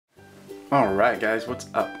Alright guys, what's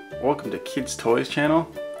up? Welcome to Kids Toys channel.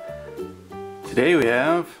 Today we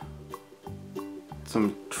have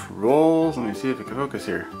some trolls. Let me see if it can focus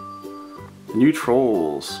here. New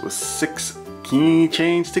trolls with 6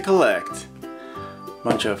 keychains to collect.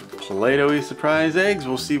 Bunch of Play-Doh surprise eggs.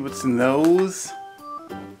 We'll see what's in those.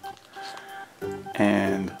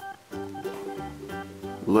 And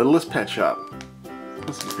Littlest Petshop.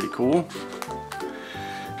 This is pretty cool.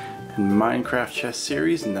 And Minecraft chess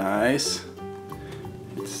series, nice.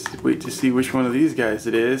 Let's wait to see which one of these guys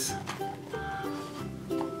it is.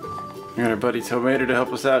 We got our buddy Tomato to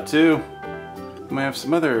help us out too. We might have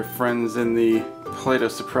some other friends in the Play-Doh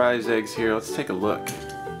surprise eggs here. Let's take a look.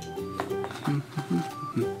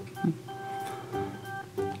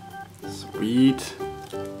 Sweet.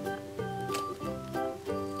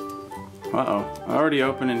 Uh-oh, already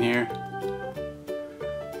opening here.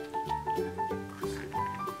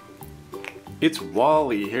 It's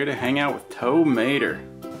Wally, here to hang out with Tomato.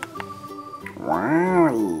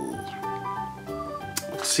 Wow.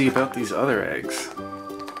 Let's see about these other eggs.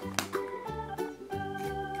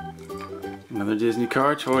 Another Disney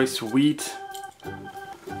car toy, sweet.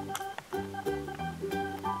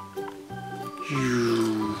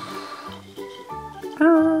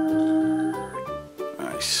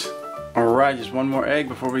 Nice. Alright, just one more egg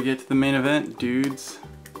before we get to the main event, dudes.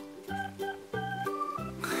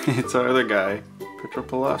 It's our other guy,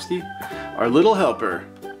 Petropolowski, our little helper.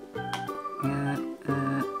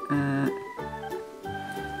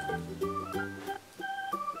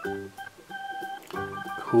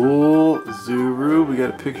 Cool, Zuru. We got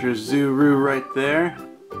a picture of Zuru right there.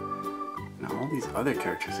 Now all these other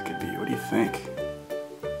characters it could be. What do you think?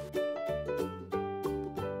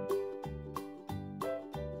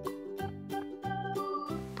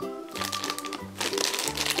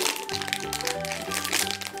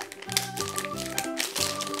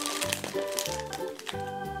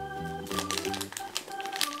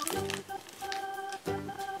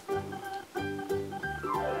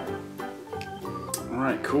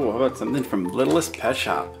 Alright, cool. How about something from Littlest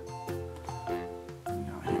Petshop?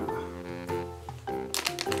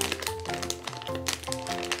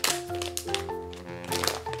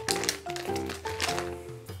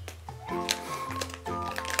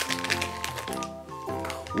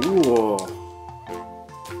 Cool.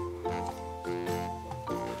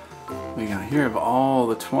 We got here of all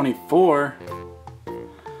the 24.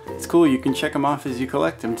 It's cool, you can check them off as you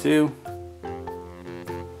collect them too.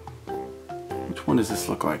 Which one does this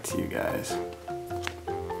look like to you guys?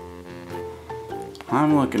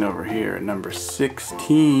 I'm looking over here at number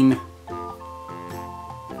 16.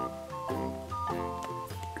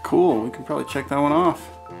 Cool, we can probably check that one off.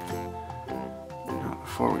 Not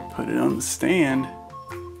before we put it on the stand.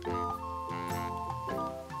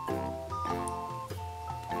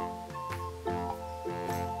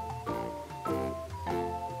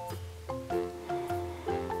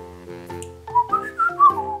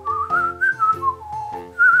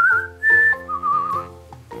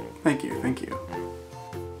 Thank you, thank you.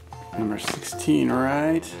 Number 16,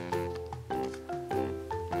 right?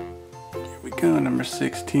 Here we go, number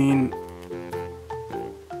 16.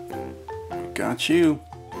 Got you.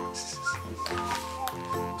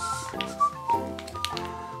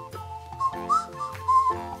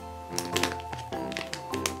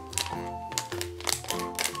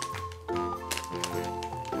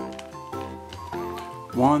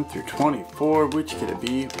 One through 24, which could it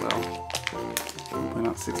be? Well, probably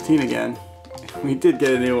not 16 again. We did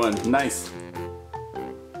get a new one. Nice.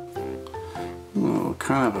 Oh,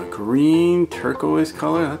 kind of a green turquoise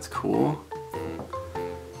color. That's cool.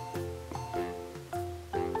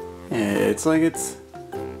 It's like it's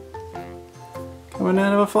coming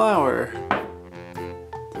out of a flower.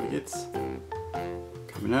 Like it's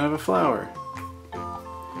coming out of a flower.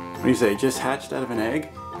 What do you say? Just hatched out of an egg?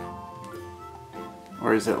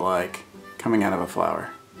 Or is it like coming out of a flower?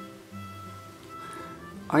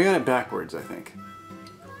 I got it backwards, I think.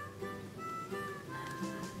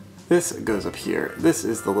 This goes up here. This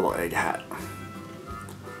is the little egg hat.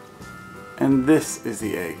 And this is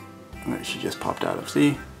the egg that she just popped out of.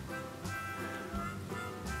 See?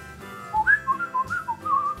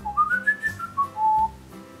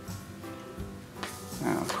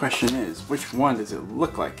 Now the question is, which one does it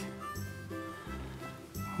look like?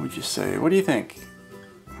 What would you say? What do you think?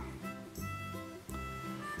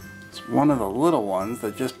 One of the little ones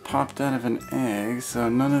that just popped out of an egg, so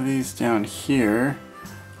none of these down here.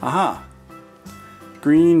 Aha!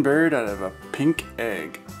 Green bird out of a pink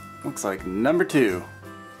egg. Looks like number 2.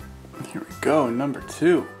 Here we go, number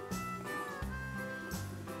 2.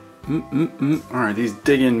 Alright, these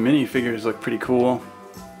dig-in minifigures look pretty cool.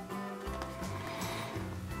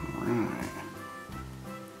 Alright.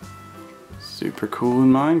 Super cool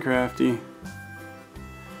and Minecrafty.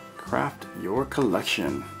 Craft your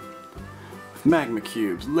collection. With magma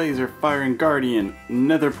cubes, laser firing guardian,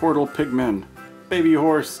 nether portal pigmen, baby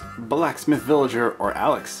horse, blacksmith villager, or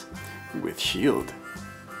Alex with shield.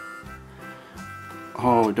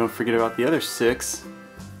 Oh, don't forget about the other 6.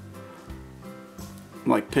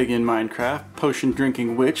 Like pig in Minecraft, potion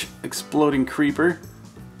drinking witch, exploding creeper,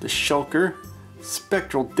 the shulker,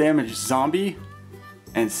 spectral damage zombie,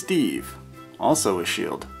 and Steve, also a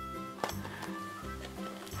shield.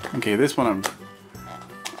 Okay, this one I'm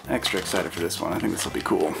extra excited for this one. I think this will be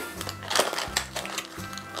cool.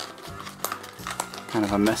 Kind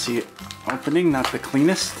of a messy opening, not the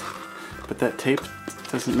cleanest, but that tape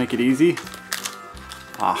doesn't make it easy.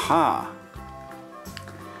 Aha!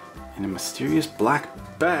 In a mysterious black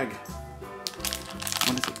bag.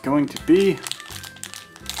 What is it going to be?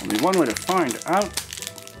 Only one way to find out.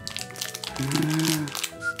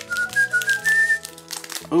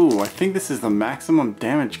 Oh, I think this is the maximum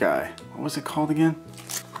damage guy. What was it called again?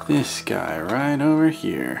 This guy right over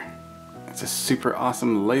here. It's a super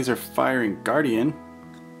awesome laser firing guardian.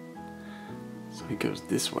 So he goes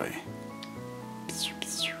this way.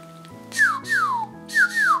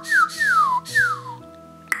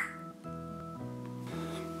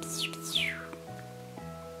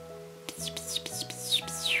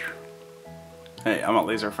 Hey, I'm a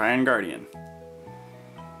laser firing guardian.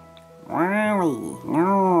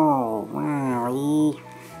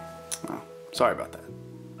 Oh, sorry about that.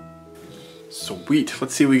 Sweet,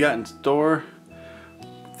 let's see what we got in store.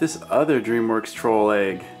 This other Dreamworks troll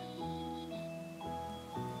egg.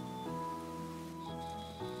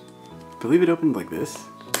 I believe it opened like this.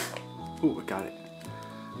 Ooh, I got it.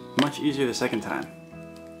 Much easier the second time.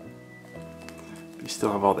 We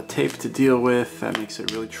still have all the tape to deal with. That makes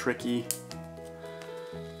it really tricky.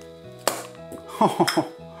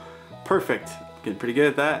 Oh, perfect. Getting pretty good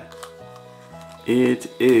at that.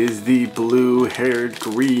 It is the blue-haired,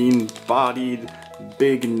 green-bodied,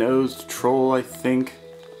 big-nosed troll, I think.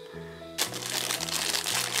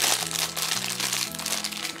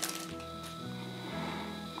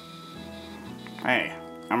 Hey,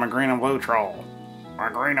 I'm a green and blue troll. A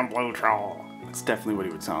green and blue troll. That's definitely what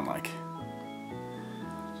he would sound like.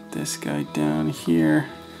 This guy down here,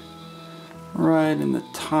 right in the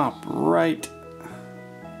top right.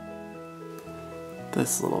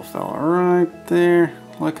 This little fella right there.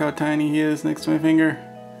 Look how tiny he is next to my finger.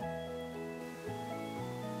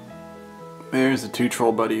 There's the 2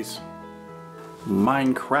 troll buddies.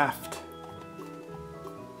 Minecraft.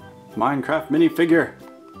 Minecraft minifigure.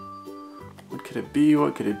 What could it be?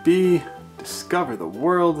 What could it be? Discover the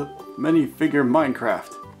world of minifigure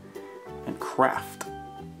Minecraft and craft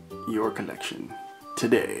your collection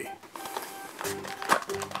today.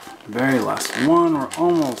 Very last one. We're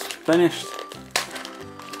almost finished.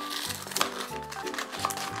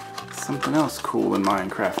 Something else cool in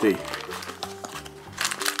Minecrafty.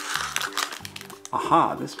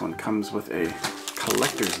 Aha, this one comes with a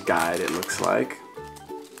collector's guide, it looks like.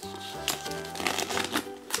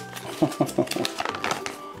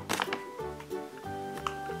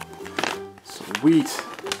 Sweet.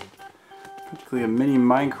 Practically a mini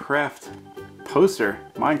Minecraft poster.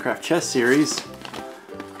 Minecraft chess series.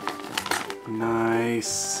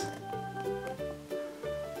 Nice.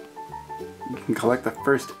 You can collect the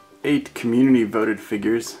first 8 community voted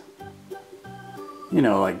figures. You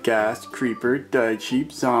know, like Ghast, Creeper, Dyed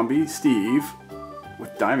Sheep, Zombie, Steve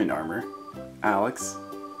with diamond armor, Alex,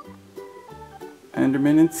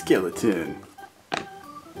 Enderman, and Skeleton.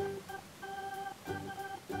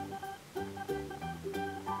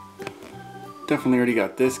 Definitely already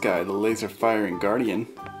got this guy, the laser firing guardian.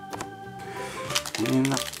 And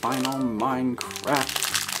the final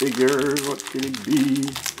Minecraft figure, what could it be?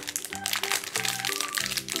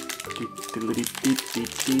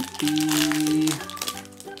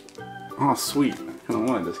 Oh, sweet. I kind of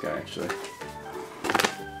wanted this guy, actually.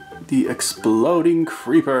 The exploding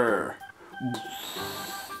creeper.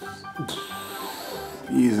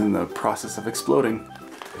 He's in the process of exploding.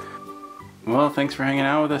 Well, thanks for hanging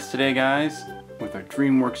out with us today, guys, with our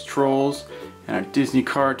Dreamworks Trolls, and our Disney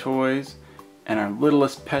car toys, and our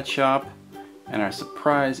Littlest Petshop, and our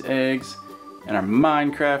surprise eggs, and our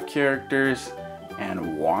Minecraft characters,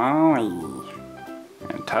 and Wally,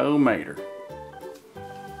 and Tomato.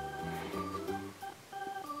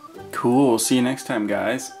 Cool, we'll see you next time,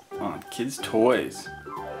 guys, on Kids Toys.